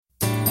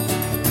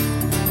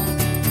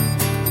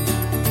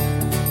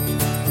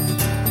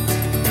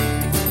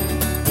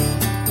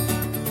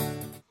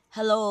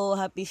Hello,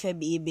 happy Feb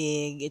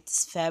Ibig.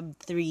 It's Feb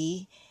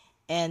 3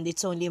 and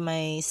it's only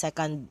my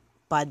second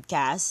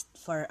podcast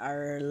for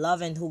our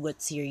Love and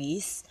Hugot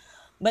series.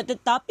 But the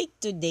topic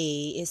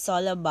today is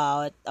all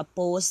about a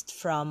post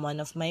from one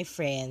of my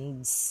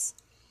friends,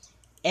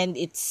 and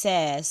it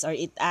says or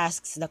it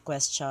asks the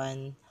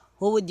question,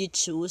 who would you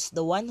choose,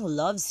 the one who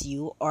loves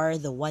you or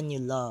the one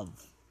you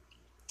love?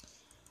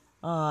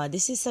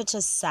 This is such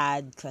a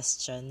sad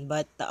question,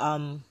 but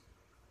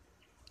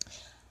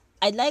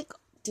I'd like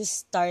to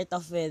start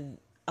off with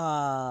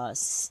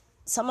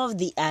some of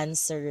the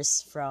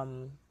answers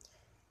from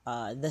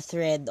the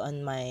thread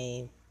on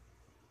my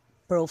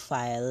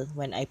profile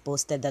when I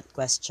posted that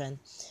question.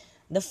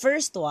 The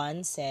first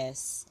one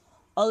says,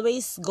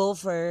 always go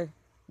for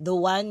the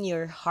one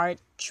your heart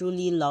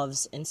truly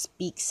loves and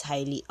speaks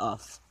highly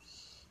of.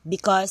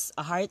 Because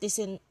a heart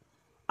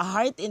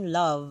in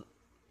love,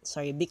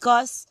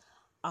 because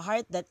a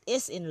heart that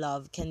is in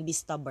love can be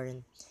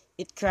stubborn.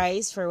 It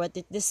cries for what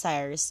it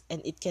desires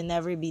and it can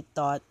never be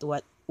taught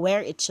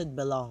where it should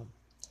belong.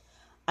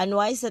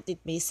 Unwise that it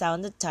may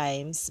sound at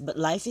times, but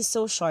life is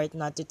so short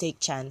not to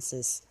take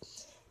chances.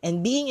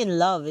 And being in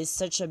love is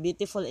such a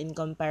beautiful,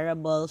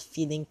 incomparable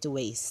feeling to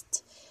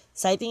waste.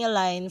 Citing a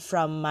line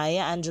from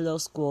Maya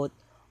Angelou's quote,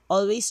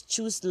 always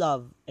choose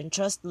love and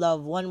trust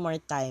love one more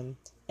time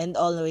and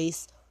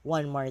always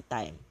one more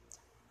time.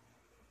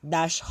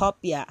 Dash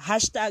hopya.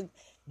 Hashtag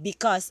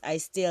because I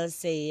still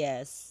say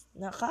yes.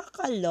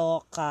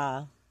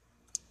 Nakakaloka.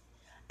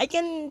 I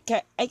can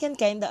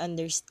kind of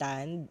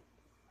understand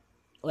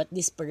what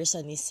this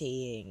person is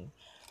saying.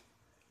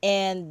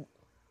 And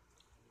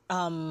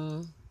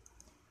um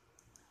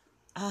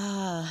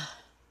ah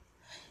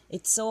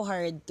it's so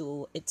hard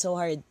to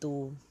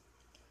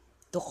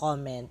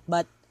comment,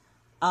 but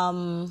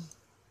um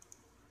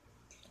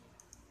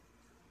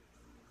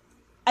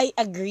I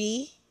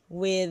agree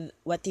with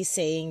what he's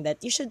saying,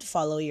 that you should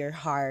follow your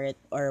heart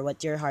or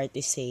what your heart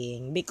is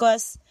saying,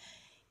 because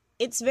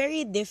it's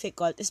very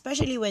difficult,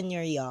 especially when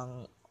you're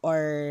young,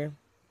 or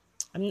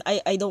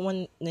I don't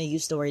want to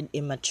use the word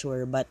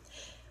immature, but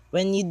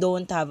when you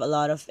don't have a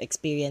lot of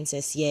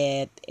experiences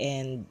yet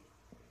and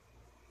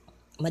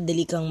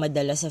madali kang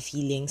madala sa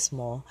feelings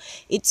mo,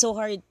 it's so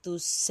hard to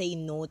say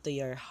no to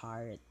your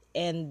heart.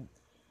 And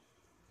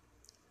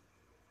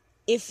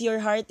if your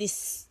heart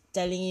is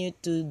telling you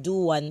to do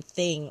one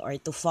thing or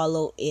to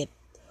follow it,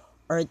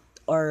 or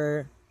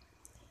or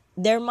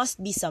there must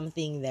be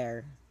something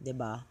there, 'di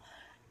ba?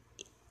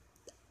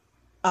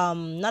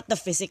 Not the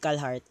physical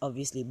heart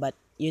obviously, but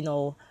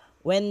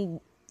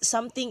when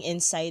something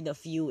inside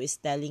of you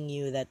is telling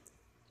you that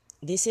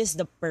this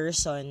is the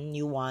person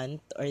you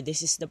want or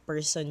this is the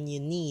person you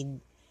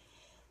need,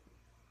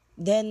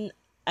 then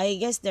I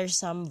guess there's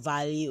some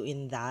value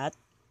in that.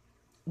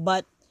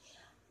 But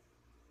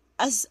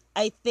as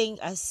I think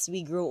as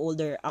we grow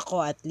older,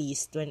 ako at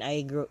least when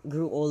I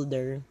grew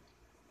older,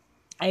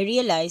 I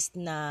realized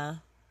na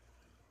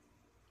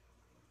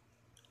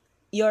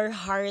your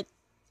heart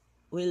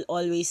will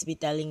always be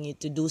telling you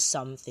to do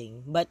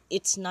something, but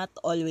it's not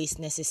always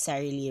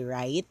necessarily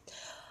right.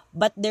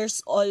 But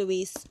there's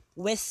always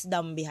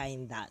wisdom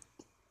behind that,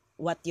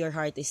 what your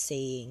heart is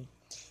saying.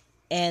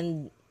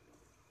 And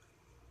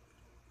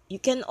you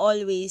can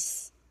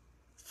always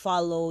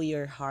follow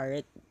your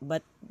heart,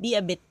 but be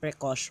a bit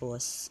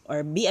precautious,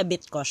 or be a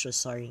bit cautious,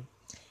 sorry.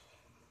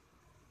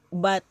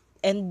 But,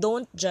 and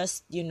don't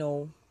just,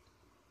 wag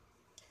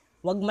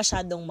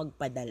masyadong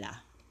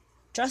magpadala.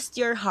 Trust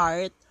your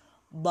heart,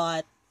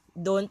 but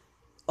don't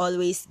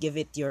always give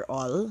it your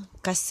all.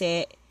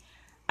 Kasi,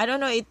 I don't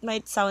know, it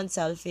might sound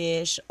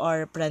selfish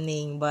or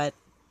praning, but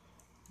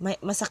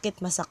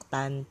masakit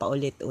masaktan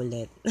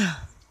paulit-ulit.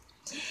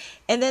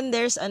 And then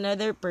there's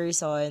another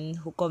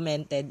person who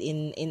commented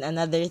in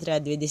another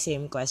thread with the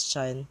same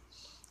question.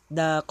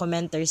 The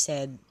commenter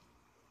said,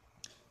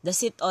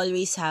 does it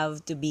always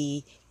have to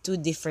be two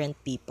different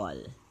people?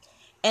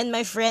 And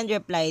my friend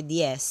replied,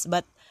 yes.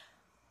 But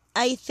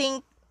I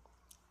think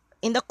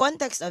in the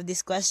context of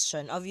this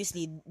question,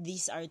 obviously,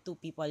 these are two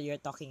people you're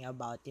talking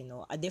about,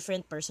 a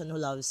different person who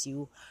loves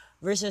you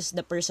versus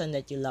the person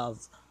that you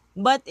love.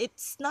 But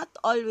it's not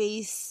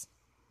always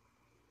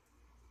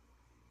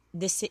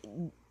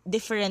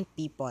different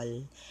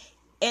people.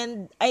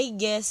 And I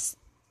guess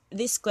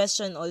this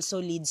question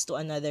also leads to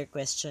another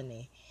question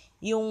eh.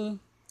 Yung,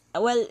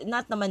 well,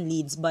 not naman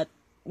leads, but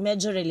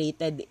medyo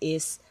related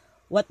is,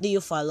 what do you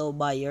follow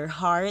by, your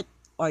heart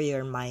or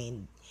your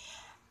mind?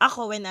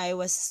 Ako, when I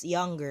was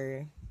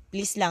younger,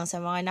 please lang sa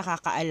mga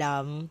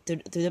nakakaalam,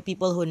 to the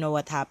people who know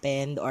what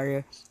happened,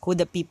 or who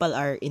the people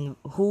are in,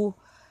 who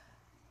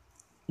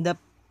the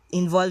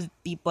involved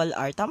people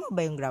are. Tama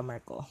ba yung grammar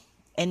ko?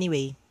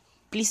 Anyway,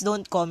 please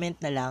don't comment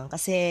na lang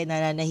kasi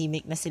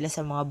nananahimik na sila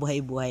sa mga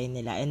buhay-buhay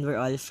nila and we're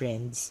all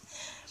friends.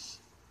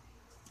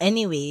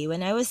 Anyway,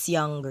 when I was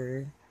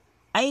younger,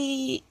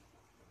 I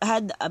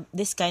had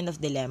this kind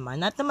of dilemma.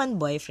 Not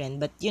naman boyfriend,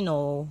 but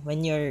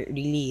when you're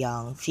really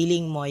young,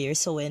 feeling mo you're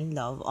so in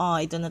love. Oh,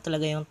 ito na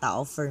talaga yung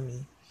tao for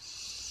me.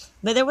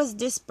 But there was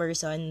this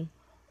person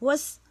who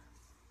was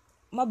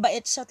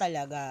mabait siya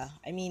talaga.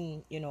 I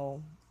mean,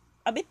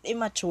 a bit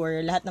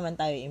immature. Lahat naman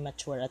tayo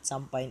immature at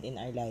some point in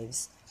our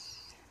lives.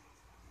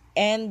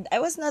 And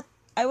I was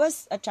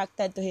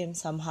attracted to him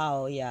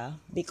somehow, yeah.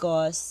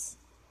 Because,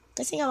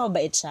 kasi nga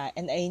mabait siya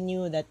and I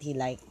knew that he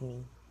liked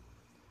me.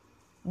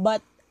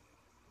 But,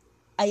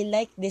 I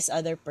like this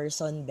other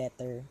person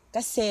better.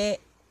 Kasi,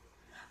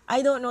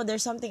 I don't know,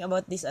 there's something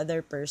about this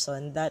other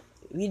person that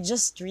we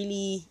just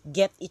really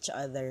get each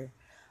other.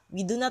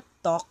 We did not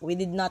talk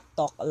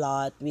a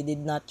lot, we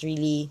did not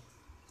really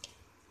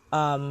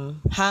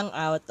hang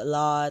out a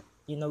lot,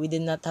 we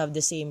did not have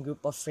the same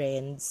group of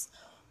friends.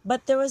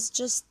 But there was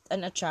just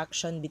an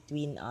attraction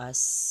between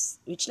us,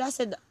 which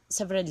lasted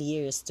several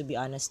years, to be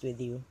honest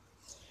with you.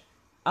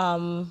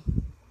 And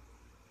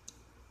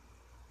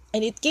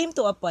it came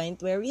to a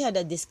point where we had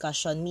a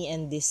discussion, me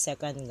and this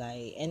second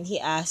guy, and he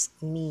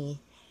asked me,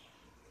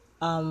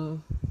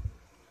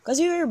 because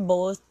we were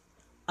both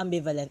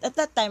ambivalent. At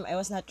that time, I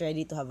was not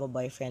ready to have a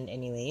boyfriend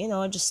anyway.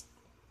 Just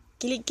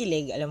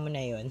kilig-kilig, alam mo na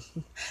yun.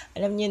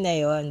 Alam niyo na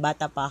yun,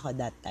 bata pa ako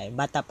that time.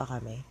 Bata pa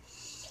kami.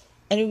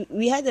 And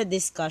we had a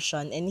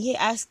discussion and he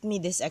asked me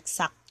this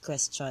exact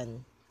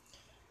question.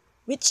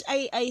 Which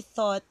I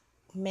thought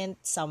meant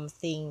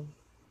something.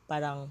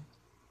 Parang,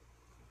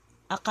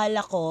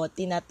 akala ko,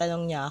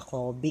 tinatanong niya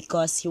ako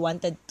because he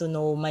wanted to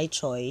know my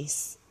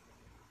choice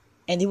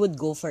and he would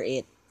go for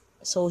it.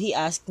 So he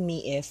asked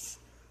me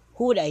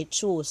who would I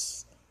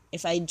choose?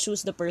 If I'd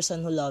choose the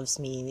person who loves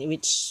me,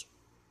 which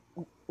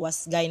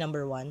was guy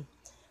number 1.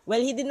 Well,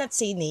 he did not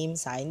say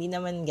names, ha. Hindi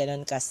naman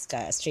ganun ka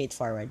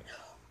straightforward.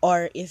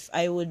 Or if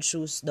I would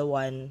choose the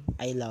one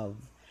I love.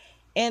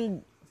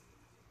 And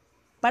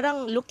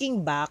parang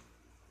looking back,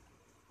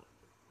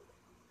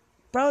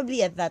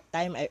 probably at that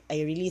time, I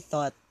really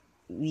thought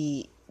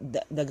the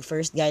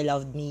first guy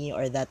loved me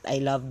or that I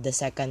loved the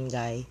second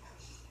guy.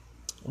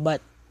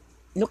 But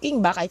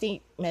looking back, I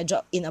think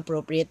medyo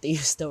inappropriate to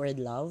use the word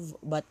love.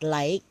 But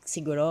like,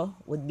 siguro,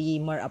 would be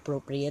more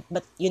appropriate.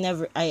 But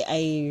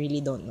I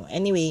really don't know.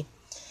 Anyway,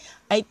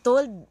 I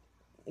told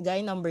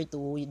guy number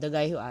 2, the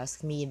guy who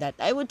asked me, that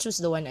I would choose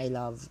the one I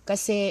love.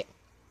 Kasi,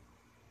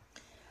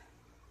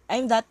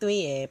 I'm that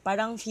way eh.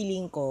 Parang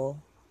feeling ko,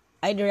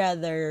 I'd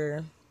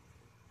rather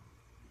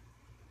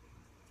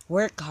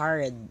work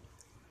hard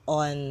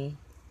on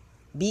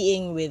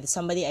being with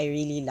somebody I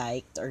really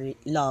liked or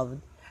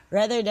loved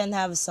rather than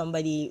have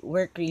somebody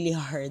work really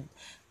hard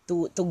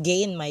to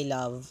gain my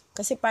love.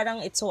 Kasi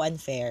parang it's so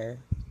unfair.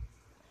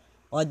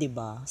 O,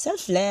 diba?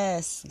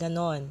 Selfless.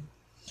 Ganon.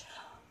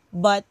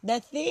 But the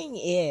thing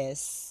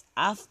is,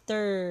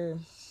 after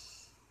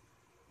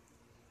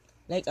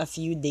like a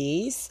few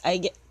days, I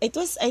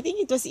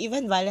think it was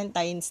even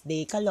Valentine's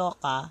Day,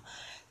 kaloka.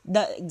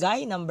 The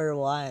guy number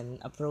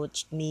 1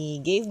 approached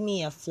me, gave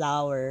me a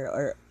flower,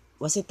 or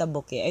was it a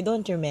bouquet? I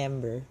don't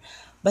remember.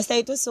 Basta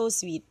it was so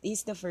sweet.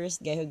 He's the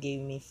first guy who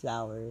gave me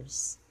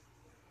flowers.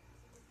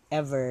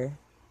 Ever.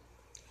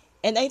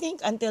 And I think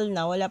until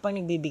now, wala pang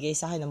nagbibigay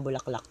sa akin ng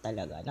bulaklak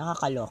talaga.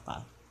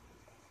 Nakakaloka.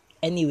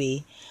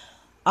 Anyway,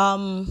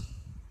 paano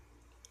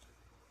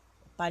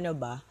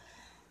ba?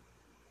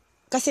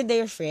 Kasi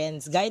they're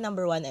friends. Guy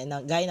number 1 and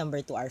guy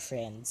number 2 are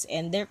friends.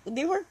 And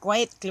they were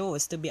quite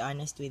close, to be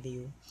honest with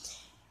you.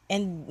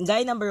 And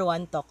guy number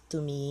 1 talked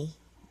to me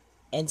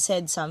and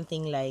said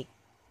something like,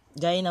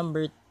 guy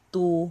number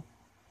 2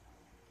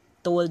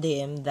 told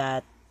him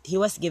that he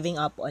was giving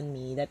up on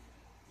me, that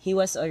he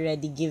was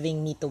already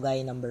giving me to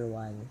guy number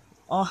 1.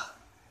 Oh,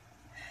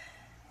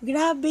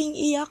 grabing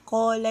iyak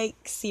ko. Like,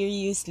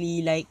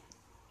 seriously, like,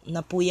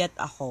 napuyat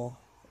ako.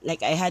 Like,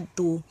 I had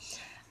to,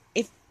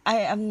 if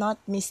I am not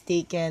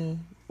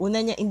mistaken,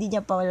 hindi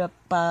niya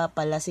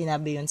pala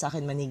sinabi yun sa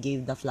akin when he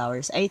gave the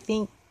flowers. I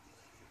think,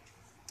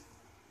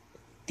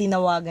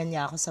 tinawagan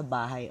niya ako sa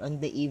bahay on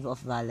the eve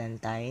of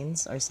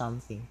Valentine's or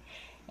something.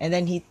 And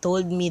then he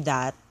told me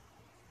that,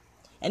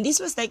 and this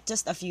was like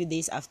just a few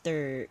days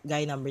after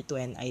guy number 2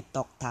 and I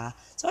talked, ha.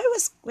 So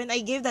when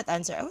I gave that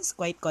answer, I was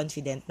quite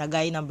confident na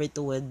guy number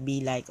 2 would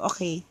be like,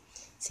 okay,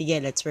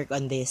 sige, let's work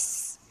on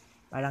this.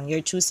 Parang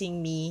you're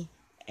choosing me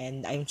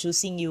and I'm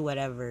choosing you,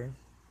 whatever.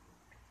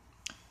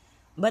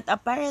 But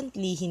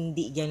apparently,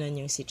 hindi ganon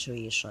yung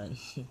situation.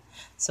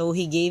 So,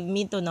 he gave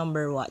me to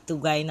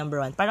guy number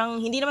 1.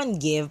 Parang, hindi naman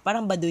give,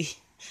 parang baduy.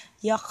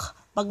 Yak,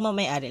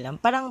 pagmamayari lang.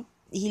 Parang,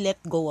 he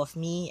let go of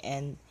me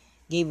and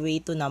gave way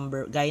to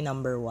guy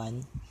number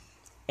 1.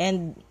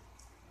 And,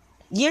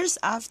 years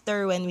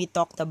after when we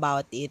talked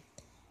about it,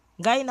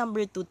 guy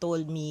number 2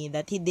 told me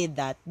that he did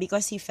that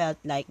because he felt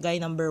like guy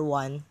number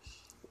 1,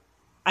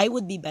 I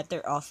would be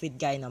better off with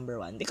guy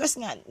number 1. Because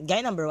nga, guy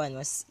number 1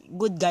 was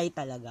good guy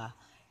talaga.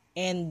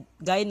 And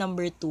guy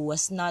number 2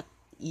 was not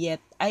yet,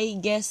 I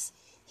guess,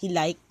 he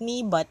liked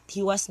me, but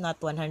he was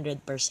not 100%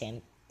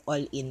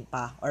 all in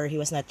pa. Or he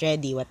was not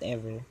ready,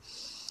 whatever.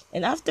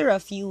 And after a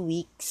few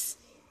weeks,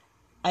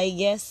 I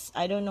guess,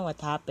 I don't know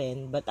what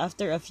happened, but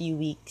after a few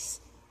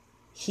weeks,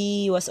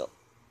 he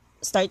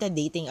started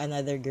dating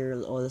another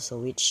girl also,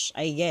 which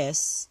I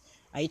guess,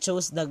 I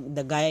chose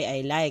the guy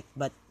I liked,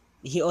 but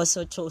he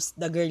also chose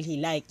the girl he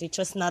liked, which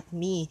was not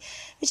me,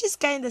 which is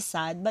kind of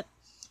sad. But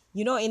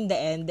in the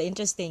end, the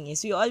interesting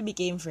is we all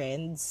became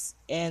friends,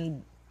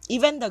 and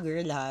even the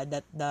girl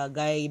that the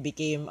guy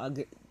became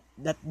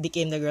that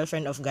became the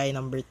girlfriend of guy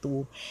number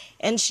two,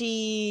 and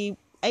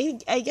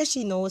I guess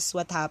she knows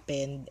what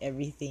happened,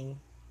 everything.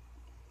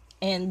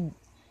 And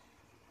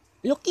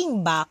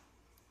looking back,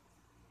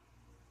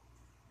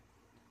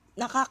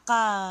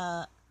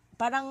 nakaka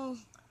parang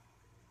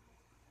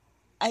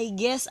I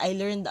guess I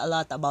learned a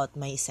lot about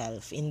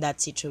myself in that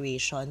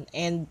situation,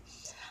 and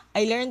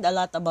I learned a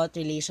lot about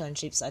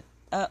relationships at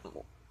a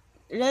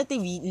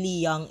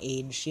relatively young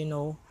age,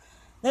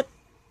 that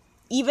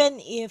even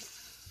if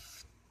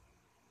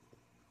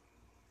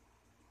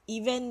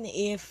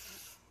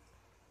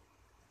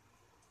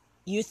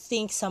you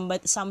think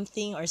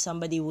something or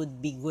somebody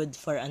would be good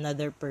for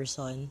another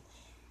person,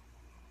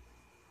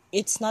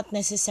 it's not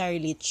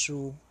necessarily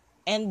true.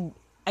 And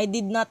I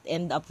did not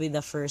end up with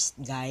the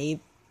first guy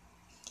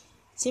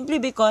simply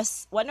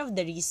because one of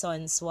the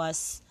reasons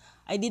was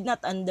I did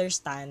not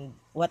understand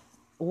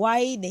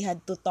why they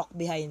had to talk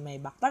behind my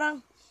back.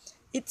 Parang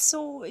it's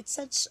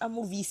such a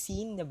movie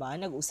scene, 'di ba?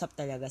 Nag-usap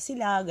talaga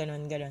sila,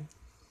 ganon ganon.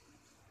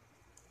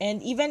 And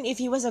even if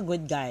he was a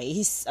good guy,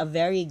 he's a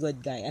very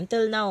good guy.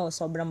 Until now,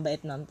 sobrang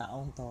bait ng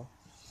taong to.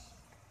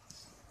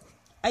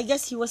 I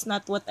guess he was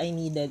not what I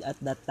needed at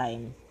that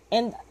time.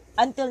 And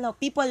until now,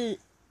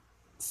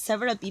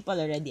 several people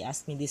already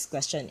asked me this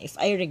question. If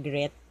I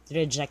regret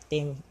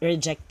rejecting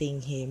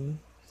him,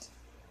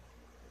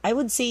 I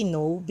would say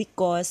no,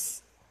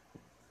 because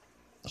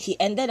he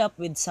ended up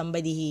with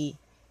somebody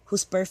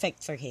who's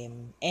perfect for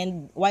him.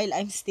 And while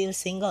I'm still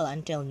single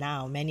until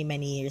now, many,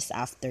 many years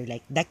after,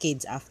 like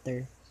decades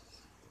after,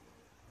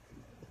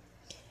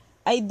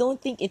 I don't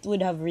think it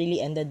would have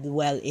really ended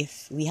well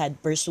if we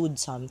had pursued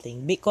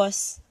something,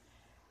 because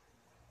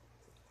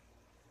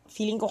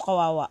feeling ko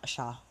kawawa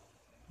siya.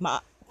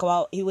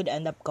 He would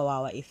end up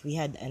kawawa if we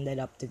had ended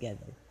up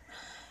together.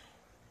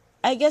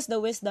 I guess the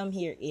wisdom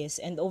here is,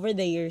 and over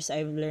the years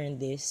I've learned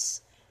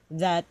this,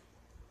 that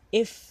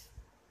if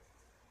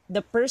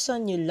the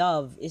person you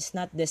love is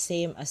not the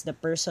same as the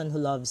person who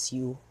loves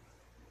you,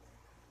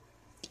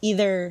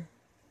 either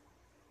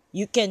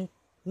you can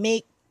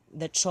make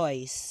the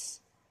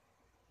choice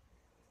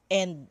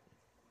and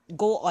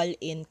go all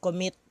in,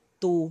 commit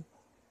to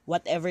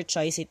whatever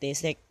choice it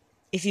is. Like,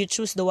 if you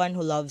choose the one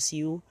who loves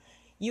you,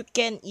 you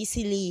can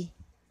easily,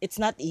 it's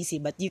not easy,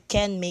 but you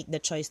can make the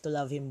choice to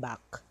love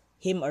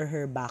him or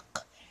her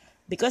back.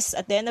 Because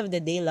at the end of the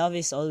day, love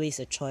is always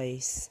a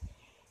choice.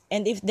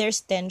 And if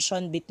there's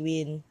tension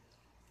between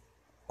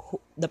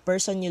the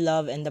person you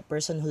love and the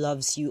person who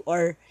loves you,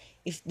 or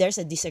if there's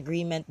a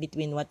disagreement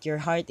between what your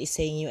heart is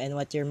saying you and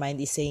what your mind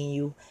is saying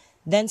you,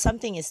 then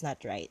something is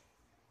not right.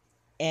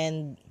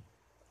 And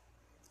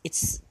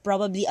it's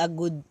probably a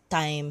good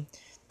time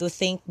to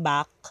think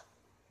back,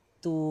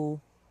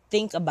 to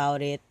think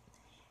about it.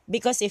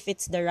 Because if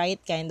it's the right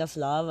kind of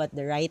love at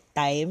the right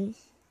time,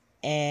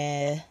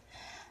 I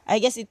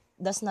guess it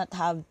does not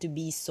have to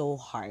be so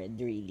hard,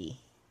 really.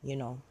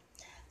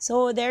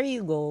 So there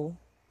you go.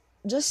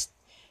 Just,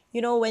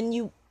 when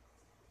you,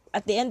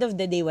 at the end of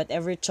the day,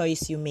 whatever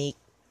choice you make,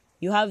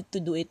 you have to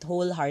do it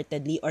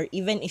wholeheartedly, or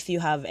even if you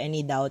have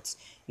any doubts,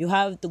 you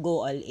have to go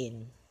all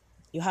in.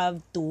 You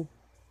have to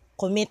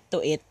commit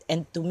to it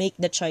and to make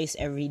the choice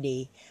every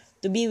day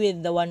to be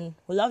with the one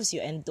who loves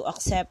you, and to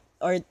accept,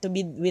 or to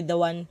be with the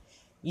one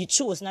you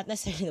choose, not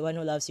necessarily the one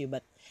who loves you,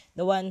 but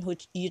the one who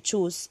you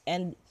choose,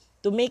 and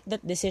to make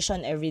that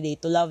decision every day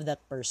to love that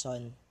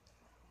person.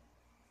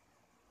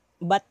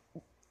 But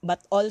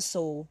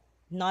also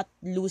not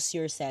lose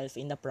yourself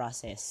in the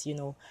process.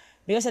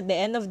 Because at the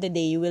end of the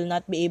day, you will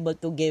not be able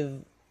to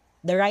give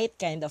the right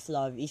kind of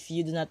love if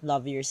you do not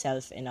love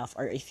yourself enough,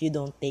 or if you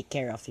don't take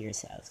care of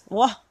yourself.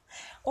 Wow.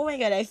 Oh my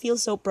god, I feel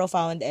so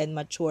profound and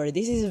mature.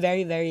 This is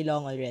very, very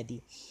long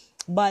already.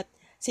 But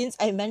since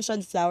I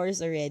mentioned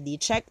flowers already,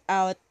 check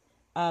out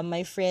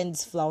my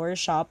friend's flower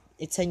shop.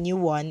 It's a new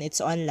one. It's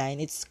online.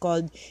 It's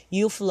called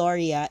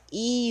Eufloria.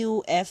 EUFLORIA.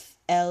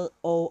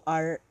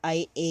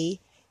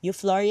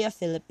 Eufloria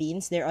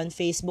Philippines. They're on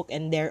Facebook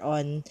and they're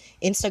on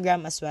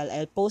Instagram as well.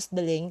 I'll post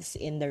the links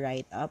in the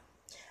write-up.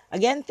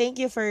 Again, thank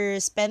you for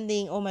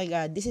spending, oh my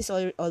God, this is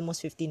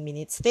almost 15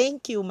 minutes.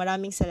 Thank you,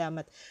 maraming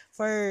salamat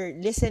for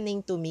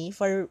listening to me,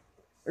 for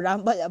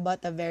ramble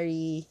about a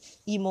very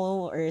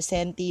emo or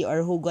senti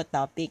or hugot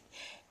topic.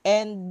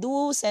 And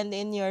do send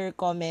in your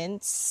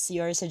comments,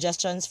 your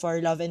suggestions for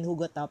love and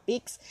hugot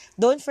topics.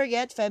 Don't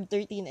forget, Feb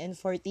 13 and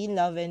 14,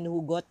 love and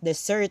hugot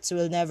desserts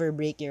will never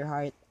break your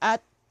heart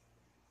at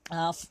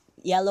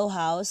Yellow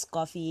House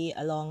Coffee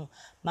along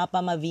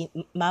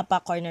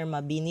Mapa Corner,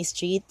 Mabini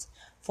Street,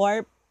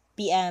 4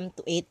 p.m.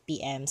 to 8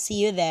 p.m.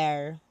 See you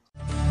there.